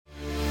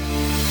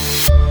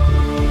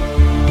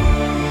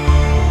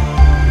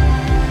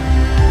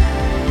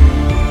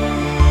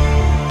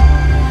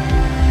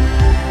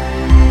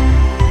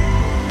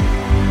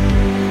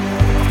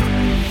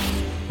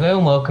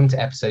welcome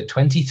to episode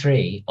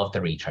 23 of the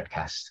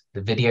Retreadcast,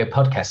 the video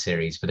podcast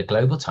series for the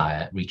global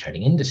tyre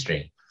retreading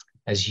industry.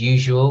 As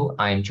usual,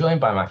 I am joined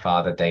by my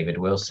father, David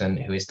Wilson,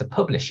 who is the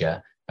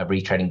publisher of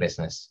Retreading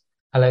Business.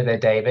 Hello there,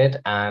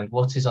 David, and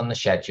what is on the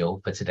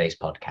schedule for today's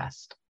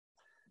podcast?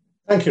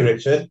 Thank you,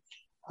 Richard.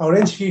 Our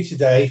interview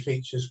today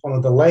features one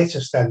of the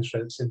latest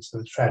entrants into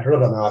the tread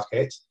rubber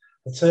market,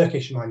 the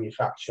Turkish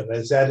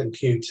manufacturer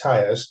Z&Q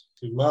Tyres,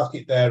 who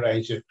market their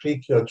range of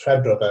pre-cured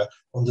tread rubber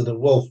under the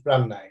Wolf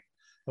brand name.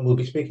 And we'll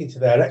be speaking to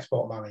their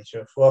export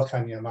manager,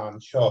 Furkan Yaman,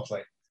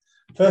 shortly.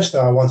 First,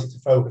 though, I wanted to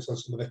focus on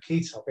some of the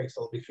key topics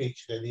that will be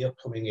featured in the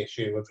upcoming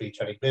issue of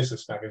Retreading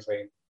Business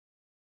magazine.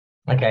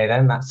 Okay,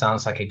 then that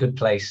sounds like a good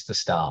place to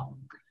start.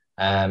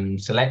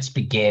 So let's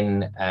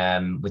begin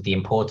with the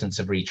importance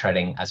of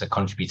retreading as a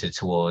contributor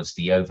towards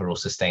the overall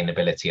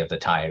sustainability of the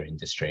tyre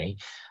industry.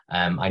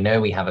 I know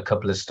we have a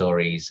couple of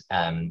stories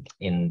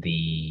in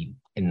the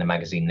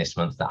magazine this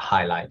month that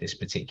highlight this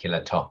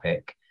particular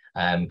topic.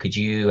 Could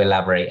you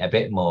elaborate a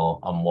bit more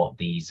on what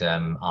these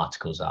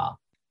articles are?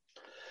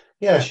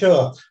 Yeah,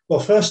 sure. Well,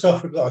 first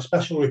off, we've got a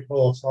special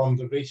report on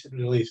the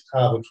recently released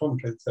carbon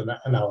footprint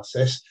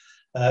analysis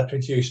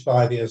produced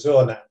by the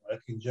Azur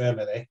Network in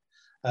Germany,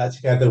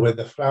 together with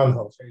the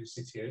Fraunhofer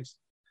Institute.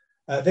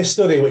 This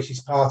study, which is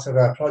part of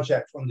a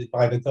project funded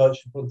by the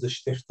Deutsche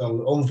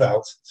Bundesstiftung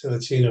Umwelt to the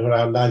tune of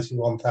around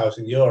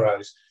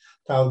 €91,000,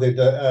 found that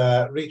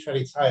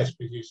retreading tyres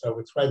produce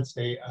over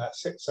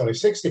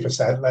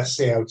 60% less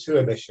CO2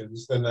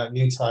 emissions than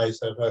new tyres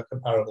of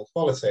comparable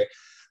quality.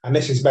 And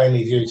this is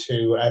mainly due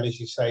to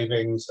energy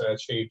savings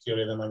achieved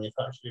during the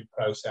manufacturing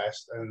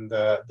process and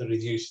the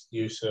reduced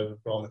use of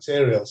raw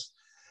materials.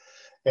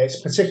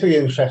 It's particularly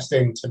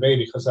interesting to me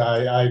because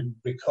I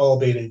recall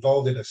being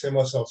involved in a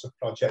similar sort of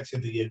project in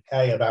the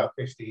UK about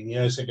 15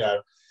 years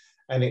ago.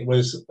 And it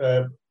was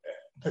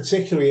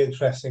particularly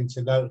interesting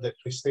to note that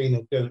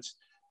Christina Gunt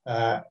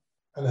and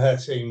her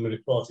team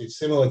reported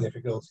similar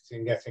difficulties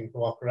in getting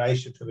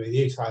cooperation from the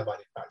new tyre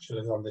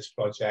manufacturers on this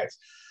project,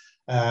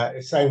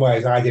 the same way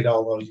as I did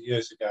all those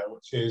years ago,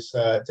 which is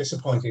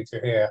disappointing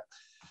to hear.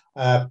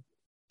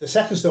 The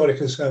second story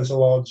concerns the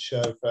launch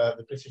of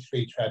the British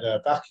retreader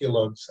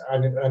Vaculug's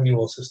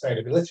annual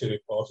sustainability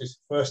report. It's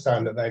the first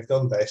time that they've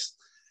done this.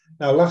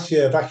 Now, last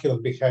year,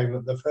 Vaculug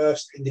became the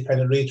first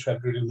independent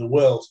retreader in the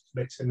world to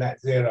commit to net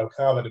zero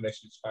carbon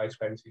emissions by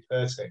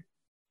 2030.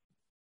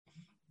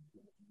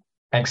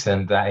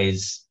 Excellent. That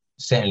is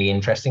certainly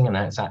interesting, and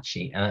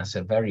that's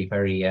a very,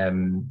 very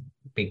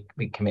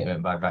big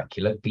commitment by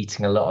Vaculug,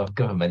 beating a lot of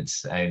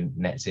governments' own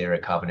net zero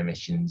carbon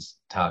emissions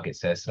targets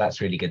there. So that's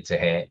really good to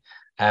hear.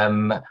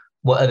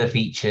 What other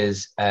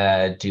features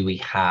do we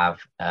have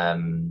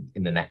in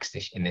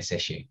this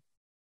issue?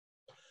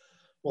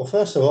 Well,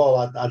 first of all,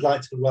 I'd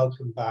like to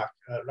welcome back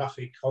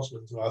Rafiq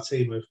Kosman to our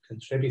team of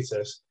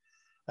contributors.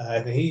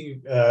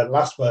 He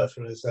last worked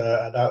for us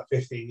about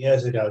 15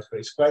 years ago, so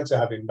it's great to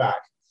have him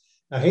back.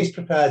 Now, he's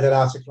prepared an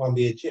article on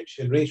the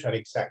Egyptian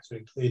retreading sector,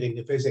 including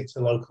a visit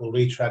to local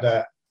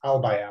retreader Al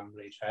Bayam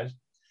retread.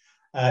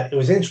 It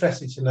was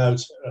interesting to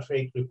note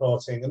Rafiq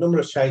reporting a number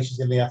of changes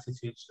in the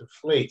attitudes of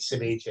fleets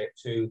in Egypt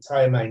to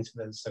tyre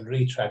maintenance and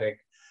retreading,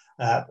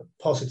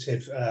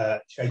 positive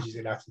changes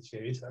in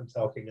attitude I'm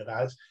talking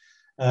about.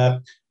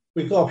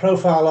 We've got a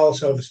profile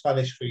also of the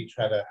Spanish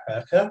retreader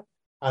Herca,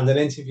 and an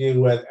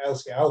interview with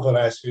Elsie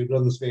Alvarez, who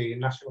runs the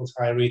National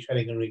Tyre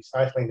Retreading and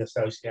Recycling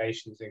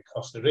Associations in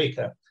Costa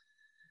Rica.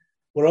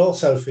 We're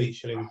also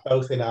featuring,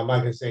 both in our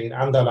magazine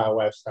and on our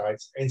website,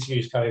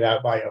 interviews carried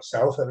out by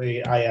yourself at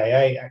the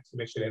IAA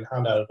exhibition in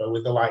Hanover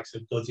with the likes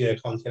of Goodyear,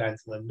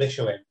 Continental and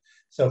Michelin.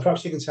 So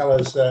perhaps you can tell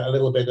us a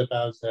little bit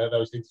about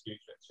those interviews,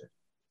 Richard.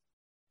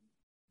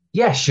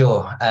 Yeah,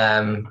 sure.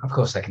 Of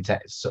course, I can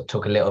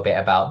talk a little bit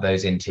about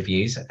those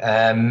interviews.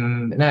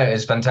 No, it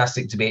was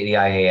fantastic to be at the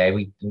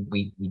IAA.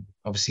 We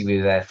obviously we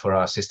were there for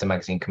our sister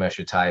magazine,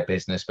 Commercial Tyre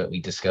Business, but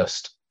we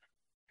discussed.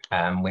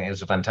 It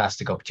was a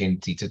fantastic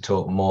opportunity to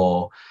talk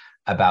more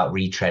about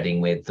retreading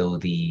with all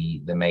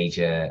the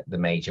major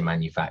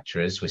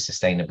manufacturers, with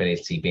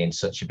sustainability being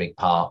such a big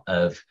part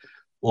of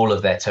all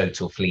of their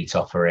total fleet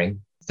offering.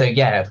 So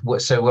yeah,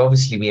 so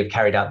obviously we have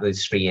carried out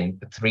those three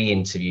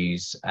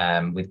interviews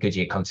with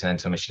Goodyear,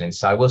 Continental, Michelin.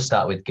 So I will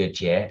start with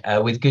Goodyear.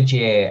 With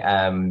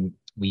Goodyear,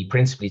 we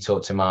principally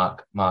talked to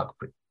Mark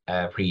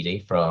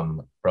Preedy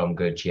from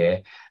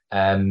Goodyear.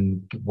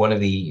 One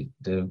of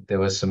there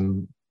was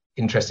some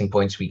interesting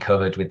points we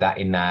covered with that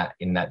in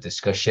that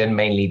discussion,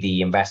 mainly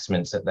the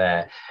investments at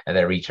their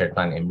retread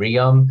plant in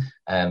Riom.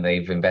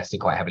 They've invested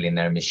quite heavily in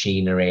their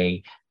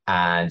machinery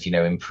and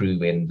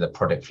improving the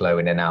product flow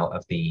in and out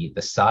of the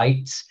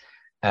site.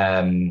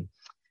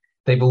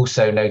 They've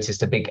also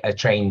noticed a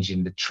change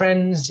in the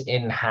trends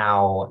in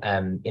how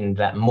in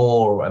that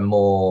more and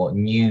more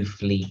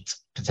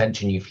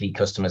potential new fleet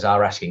customers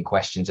are asking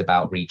questions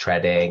about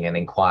retreading and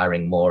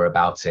inquiring more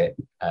about it,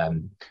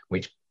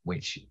 which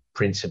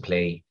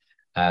principally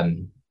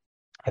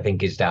I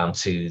think is down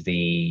to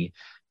the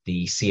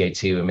the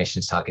CO2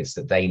 emissions targets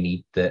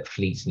that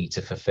fleets need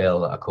to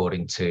fulfill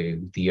according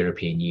to the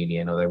European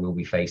Union, or they will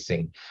be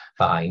facing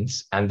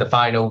fines. And the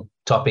final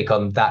topic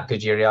on that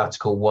Goodyear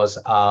article was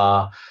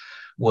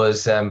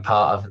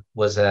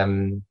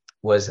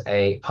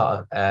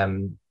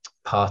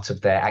part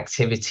of their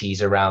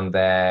activities around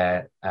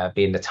their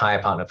being the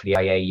tyre partner for the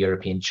IAA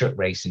European Truck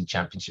Racing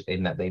Championship,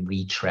 in that they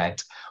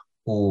retread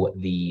all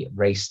the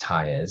race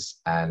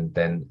tyres and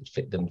then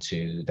fit them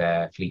to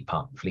their fleet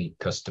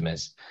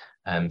customers.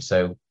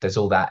 So there's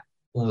all that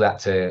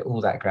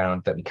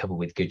ground that we cover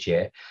with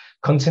Goodyear.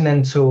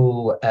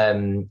 Continental,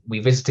 we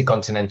visited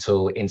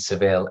Continental in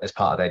Seville as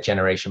part of their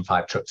Generation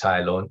 5 truck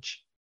tyre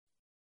launch.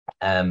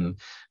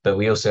 But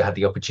we also had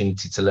the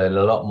opportunity to learn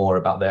a lot more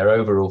about their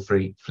overall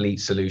fleet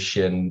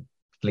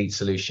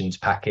solutions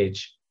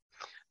package.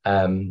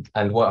 And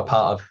what a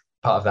part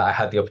of that, I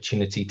had the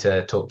opportunity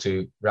to talk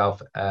to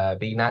Ralph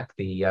Bienak,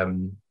 the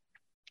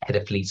head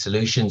of fleet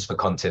solutions for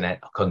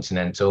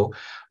Continental.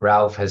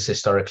 Ralph has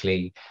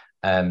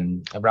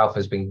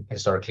been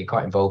historically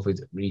quite involved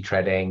with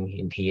retreading,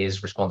 and he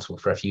is responsible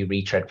for a few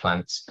retread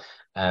plants,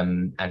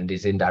 and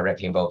is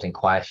indirectly involved in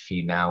quite a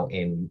few now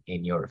in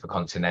Europe for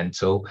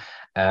Continental.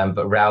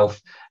 But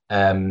Ralph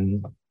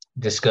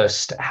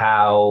discussed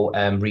how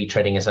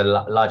retreading is a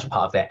larger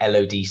part of their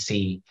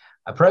LODC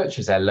approach,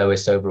 is their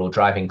lowest overall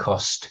driving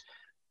cost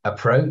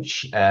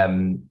approach,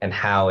 and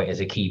how it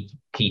is a key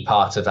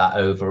part of that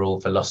overall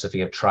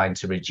philosophy of trying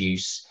to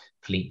reduce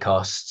fleet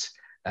costs.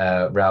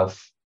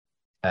 Ralph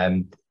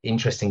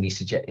interestingly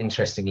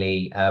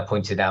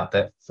pointed out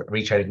that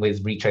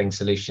retreading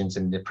solutions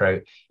in the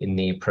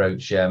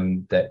approach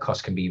that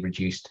costs can be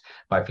reduced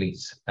by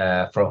fleets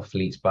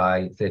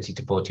by 30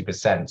 to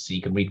 40%. So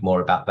you can read more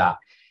about that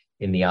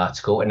in the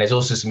article. And there's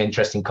also some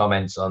interesting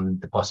comments on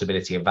the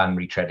possibility of van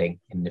retreading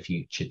in the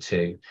future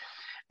too.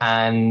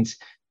 And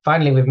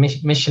finally, with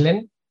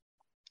Michelin,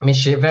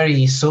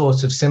 very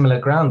sort of similar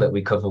ground that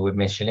we cover with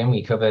Michelin.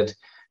 We covered,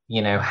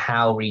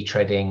 how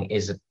retreading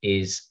is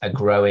a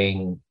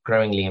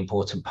growingly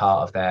important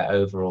part of their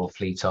overall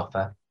fleet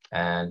offer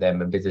and their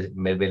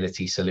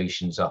mobility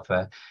solutions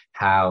offer,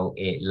 how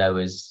it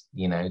lowers,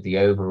 the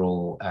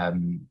overall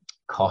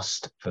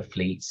cost for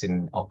fleets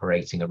in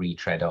operating a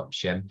retread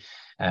option.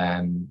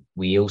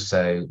 We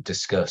also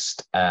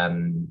discussed,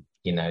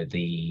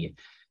 the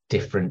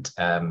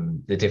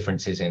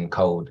differences in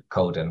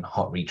cold and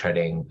hot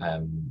retreading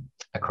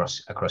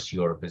across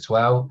Europe as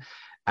well.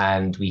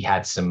 And we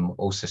had some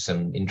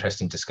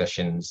interesting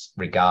discussions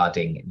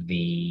regarding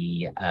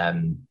the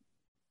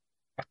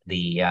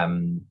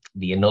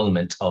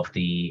annulment of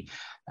the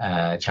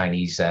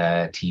Chinese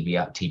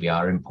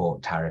TBR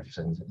import tariffs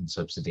and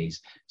subsidies.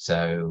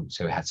 So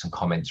we had some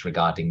comments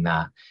regarding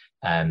that.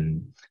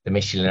 The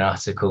Michelin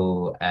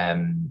article,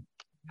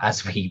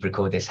 as we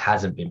record this,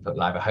 hasn't been put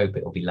live. I hope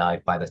it will be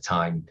live by the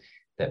time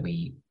that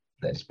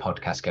this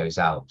podcast goes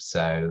out.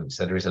 So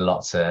there is a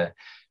lot to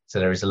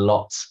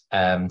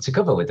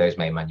cover with those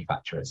main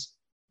manufacturers.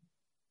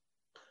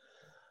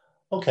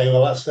 Okay,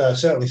 well, that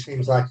certainly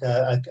seems like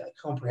a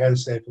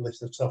comprehensive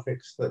list of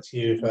topics that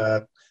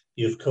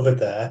you've covered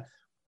there.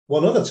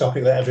 One other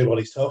topic that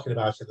everybody's talking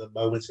about at the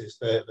moment is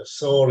the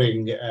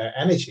soaring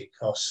energy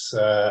costs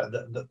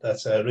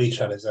that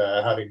retreaders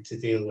are having to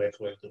deal with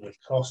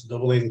costs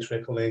doubling,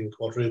 tripling,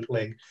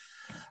 quadrupling.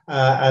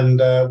 And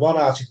one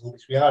article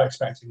which we are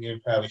expecting in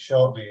fairly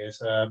shortly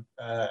is an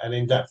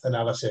in-depth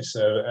analysis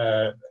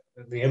of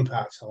the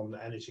impact on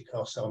energy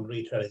costs on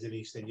retreaders in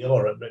Eastern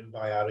Europe, written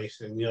by our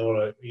Eastern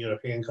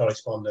European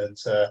correspondent,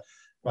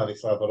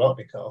 Vladislav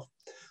Vorotnikov.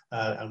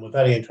 And we're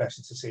very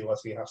interested to see what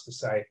he has to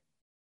say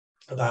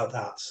about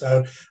that.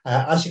 So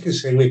as you can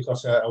see, we've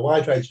got a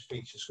wide range of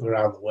features from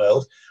around the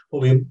world.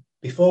 But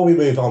before we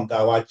move on,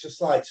 though, I'd just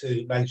like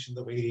to mention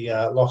that we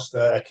lost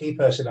a key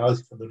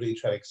personality from the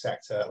retreading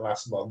sector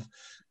last month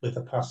with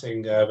the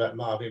passing of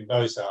Marvin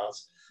Bozart.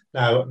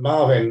 Now,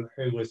 Marvin,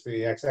 who was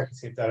the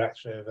executive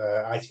director of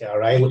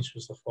ITRA, which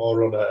was the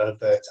forerunner of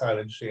the Tyre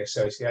Industry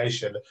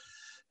Association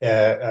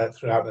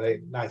throughout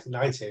the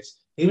 1990s,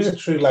 he was a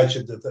true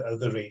legend of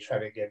the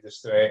retreading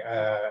industry.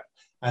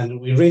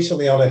 And we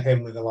recently honoured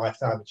him with a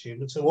Lifetime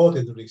Achievement Award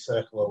in the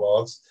Recircle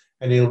Awards,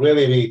 and he'll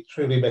really be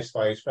truly missed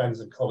by his friends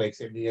and colleagues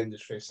in the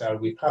industry. So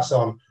we pass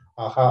on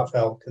our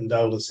heartfelt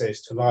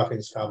condolences to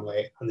Marvin's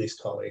family and his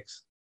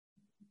colleagues.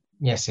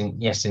 Yes,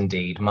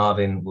 indeed.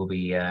 Marvin will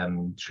be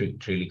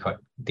truly quite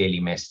dearly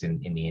missed in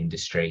the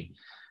industry.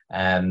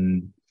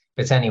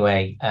 But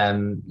anyway,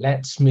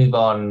 let's move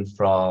on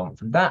from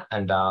that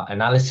and our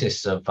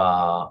analysis of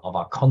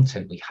our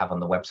content we have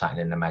on the website and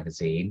in the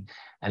magazine.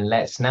 And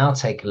let's now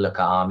take a look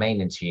at our main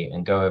interview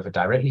and go over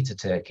directly to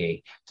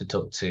Turkey to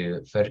talk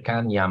to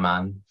Furkan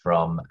Yaman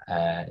from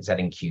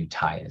Z&Q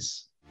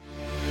Tyres.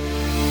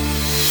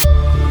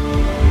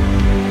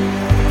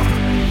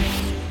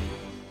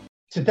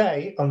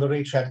 Today on the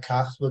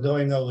Retreadcast, we're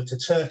going over to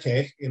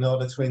Turkey in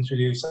order to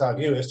introduce our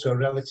viewers to a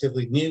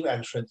relatively new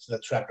entrant to the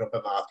tread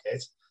rubber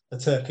market, the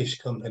Turkish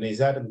company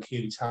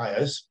Z&Q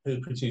Tyres,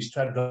 who produce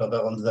tread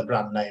rubber under the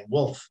brand name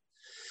Wolf.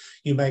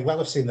 you may well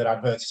have seen their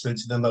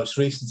advertisement in the most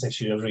recent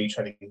issue of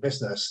Retreading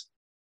Business.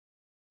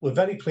 We're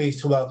very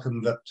pleased to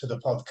welcome to the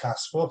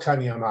podcast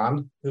Furkan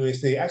Yaman, who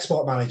is the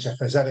export manager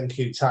for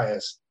Z&Q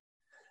Tyres.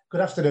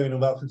 Good afternoon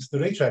and welcome to the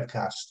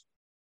Retreadcast.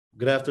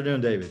 Good afternoon,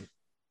 David.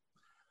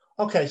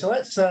 Okay, so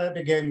let's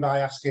begin by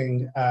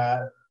asking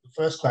the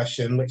first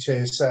question, which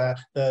is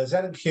the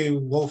Z&Q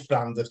Wolf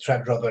brand of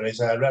tread rubber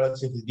is a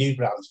relatively new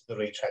brand to the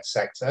retread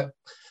sector.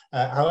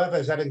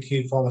 However,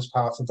 Z&Q forms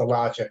part of the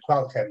larger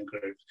Qualchem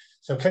group.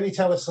 So can you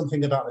tell us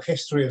something about the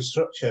history and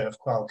structure of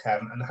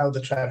Qualchem and how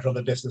the tread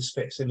rubber business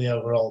fits in the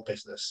overall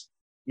business?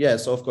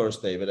 Yes, of course,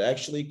 David.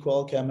 Actually,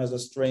 Qualchem has a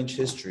strange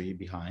history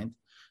behind.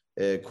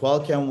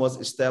 Qualchem was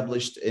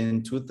established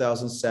in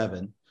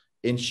 2007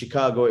 in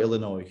Chicago,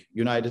 Illinois,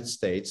 United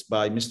States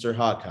by Mr.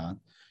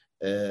 Hakan.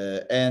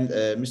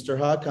 Mr.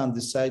 Hakan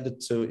decided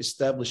to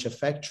establish a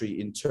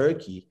factory in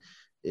Turkey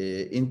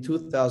in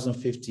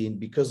 2015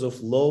 because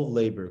of low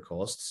labor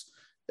costs.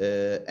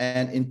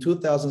 And in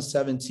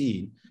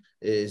 2017,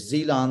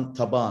 Zilan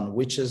Taban,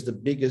 which is the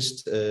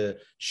biggest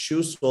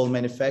shoe sole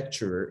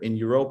manufacturer in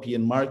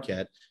European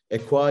market,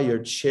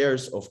 acquired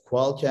shares of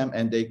Qualchem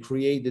and they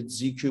created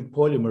ZQ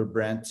Polymer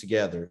brand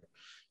together.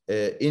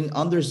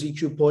 Under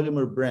ZQ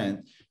Polymer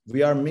brand,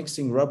 we are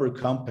mixing rubber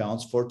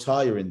compounds for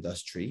tire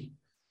industry,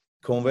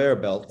 conveyor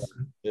belt,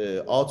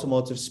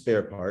 automotive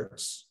spare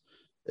parts,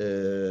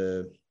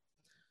 and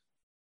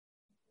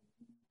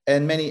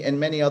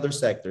many other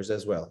sectors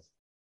as well.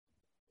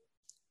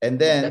 And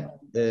then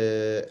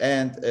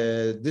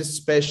this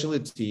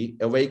specialty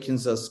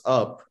awakens us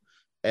up,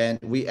 and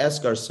we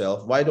ask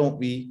ourselves, why don't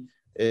we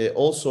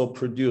also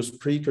produce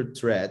pre-cut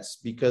threads?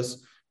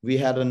 Because we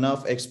had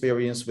enough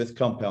experience with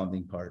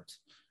compounding part.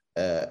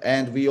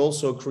 And we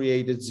also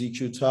created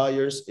ZQ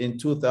Tires in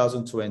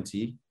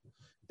 2020.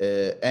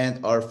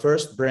 And our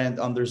first brand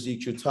under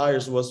ZQ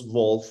Tires was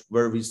Wolf,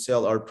 where we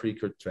sell our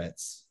pre-cut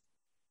threads.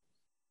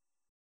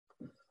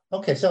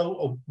 Okay,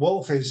 so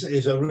Wolf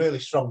is a really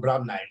strong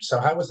brand name.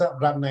 So how was that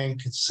brand name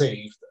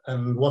conceived,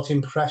 and what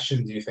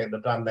impression do you think the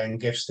brand name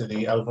gives to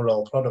the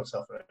overall product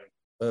offering?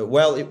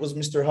 Well, it was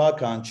Mr.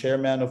 Hakan,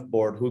 chairman of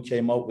board, who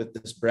came up with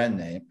this brand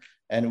name.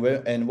 And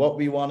what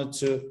we wanted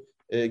to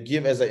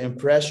give as an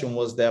impression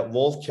was that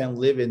Wolf can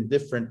live in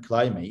different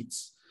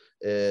climates.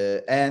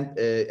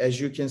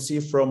 As you can see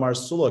from our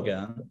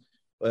slogan,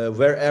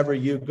 wherever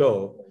you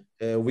go,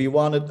 we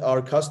wanted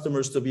our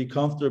customers to be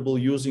comfortable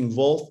using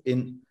Wolf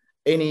in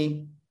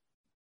any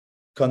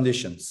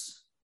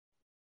conditions.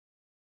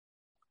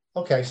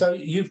 Okay, so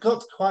you've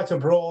got quite a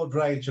broad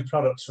range of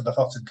products for the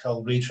hot and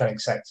cold retreading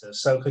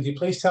sectors. So could you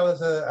please tell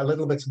us a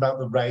little bit about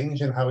the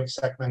range and how it's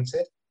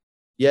segmented?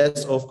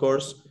 Yes, of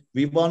course.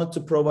 We wanted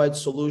to provide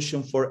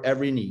solution for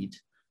every need.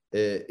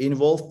 In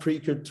Wolf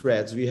pre-cut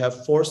threads, we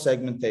have 4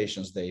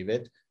 segmentations,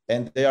 David,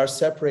 and they are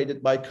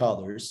separated by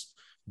colors.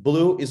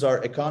 Blue is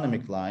our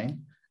economic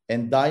line,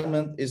 and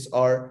diamond is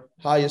our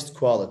highest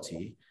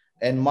quality.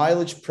 And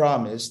mileage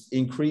promised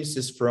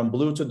increases from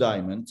blue to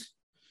diamond.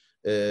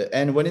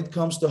 And when it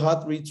comes to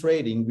hot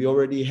retrading, we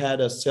already had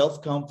a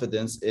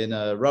self-confidence in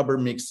rubber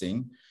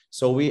mixing.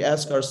 So we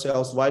ask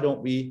ourselves, why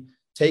don't we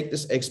take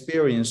this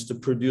experience to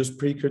produce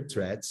pre-cut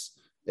threads?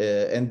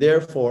 And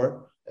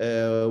therefore,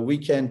 we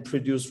can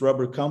produce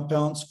rubber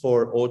compounds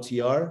for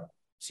OTR,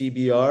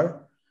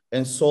 TBR,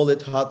 and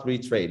solid hot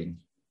retrading.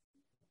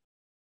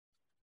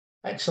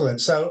 Excellent.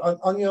 So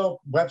on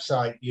your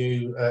website,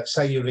 you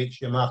say you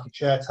reached your market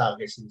share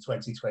targets in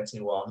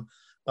 2021,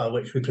 by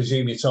which we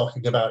presume you're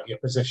talking about your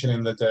position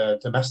in the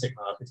domestic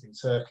market in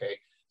Turkey.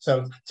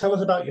 So tell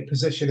us about your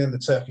position in the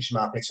Turkish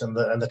market and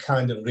the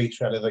kind of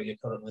retailer that you're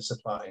currently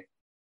supplying.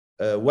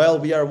 Well,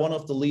 we are one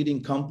of the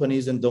leading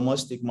companies in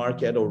domestic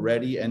market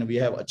already, and we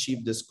have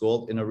achieved this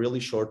goal in a really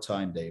short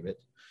time, David.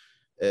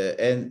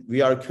 And we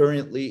are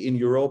currently in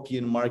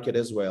European market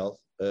as well.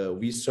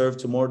 We serve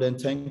to more than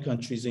 10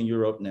 countries in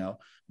Europe now,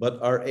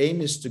 but our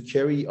aim is to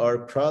carry our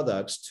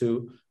products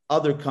to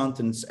other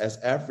continents as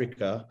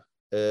Africa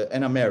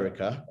and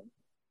America.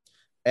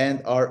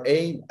 And our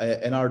aim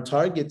and our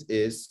target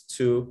is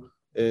to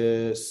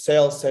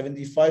sell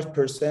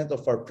 75%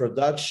 of our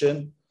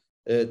production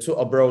to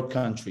abroad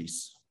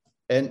countries.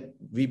 And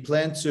we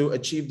plan to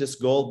achieve this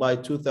goal by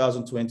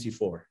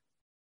 2024.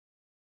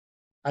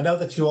 I know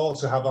that you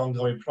also have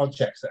ongoing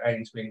projects that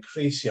aim to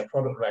increase your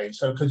product range.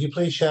 So could you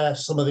please share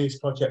some of these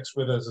projects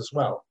with us as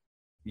well?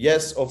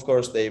 Yes, of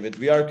course, David.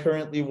 We are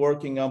currently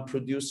working on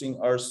producing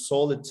our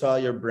solid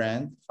tire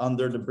brand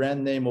under the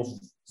brand name of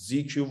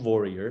ZQ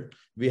Warrior.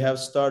 We have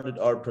started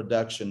our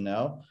production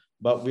now,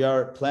 but we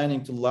are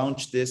planning to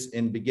launch this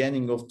in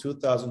beginning of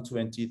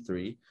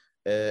 2023.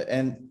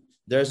 And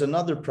there's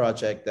another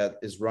project that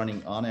is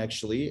running on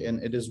actually,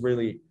 and it is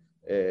really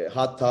a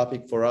hot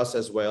topic for us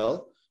as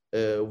well.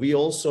 We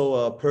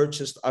also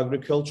purchased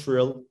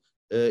agricultural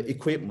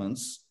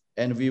equipments,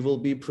 and we will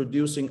be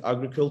producing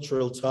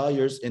agricultural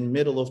tires in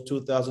middle of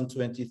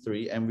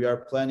 2023, and we are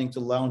planning to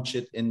launch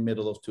it in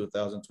middle of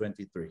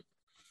 2023.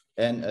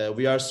 And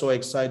we are so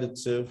excited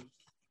to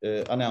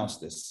announce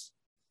this.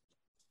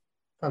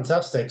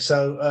 Fantastic.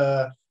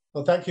 So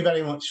Well, thank you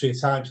very much for your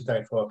time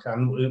today,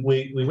 Furkan.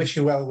 We wish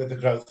you well with the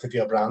growth of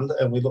your brand,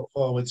 and we look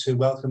forward to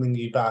welcoming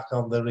you back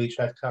on the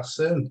Retreadcast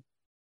soon.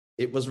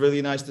 It was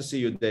really nice to see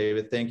you,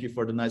 David. Thank you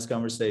for the nice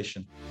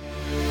conversation.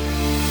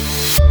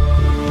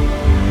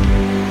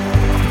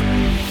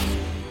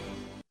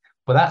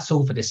 Well, that's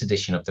all for this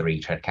edition of the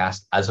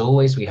Retreadcast. As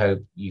always, we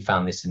hope you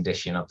found this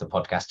edition of the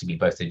podcast to be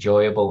both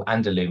enjoyable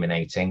and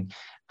illuminating.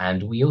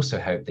 And we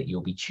also hope that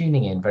you'll be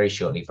tuning in very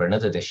shortly for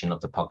another edition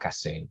of the podcast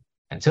soon.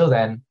 Until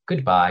then,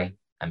 goodbye,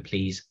 and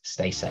please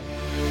stay safe.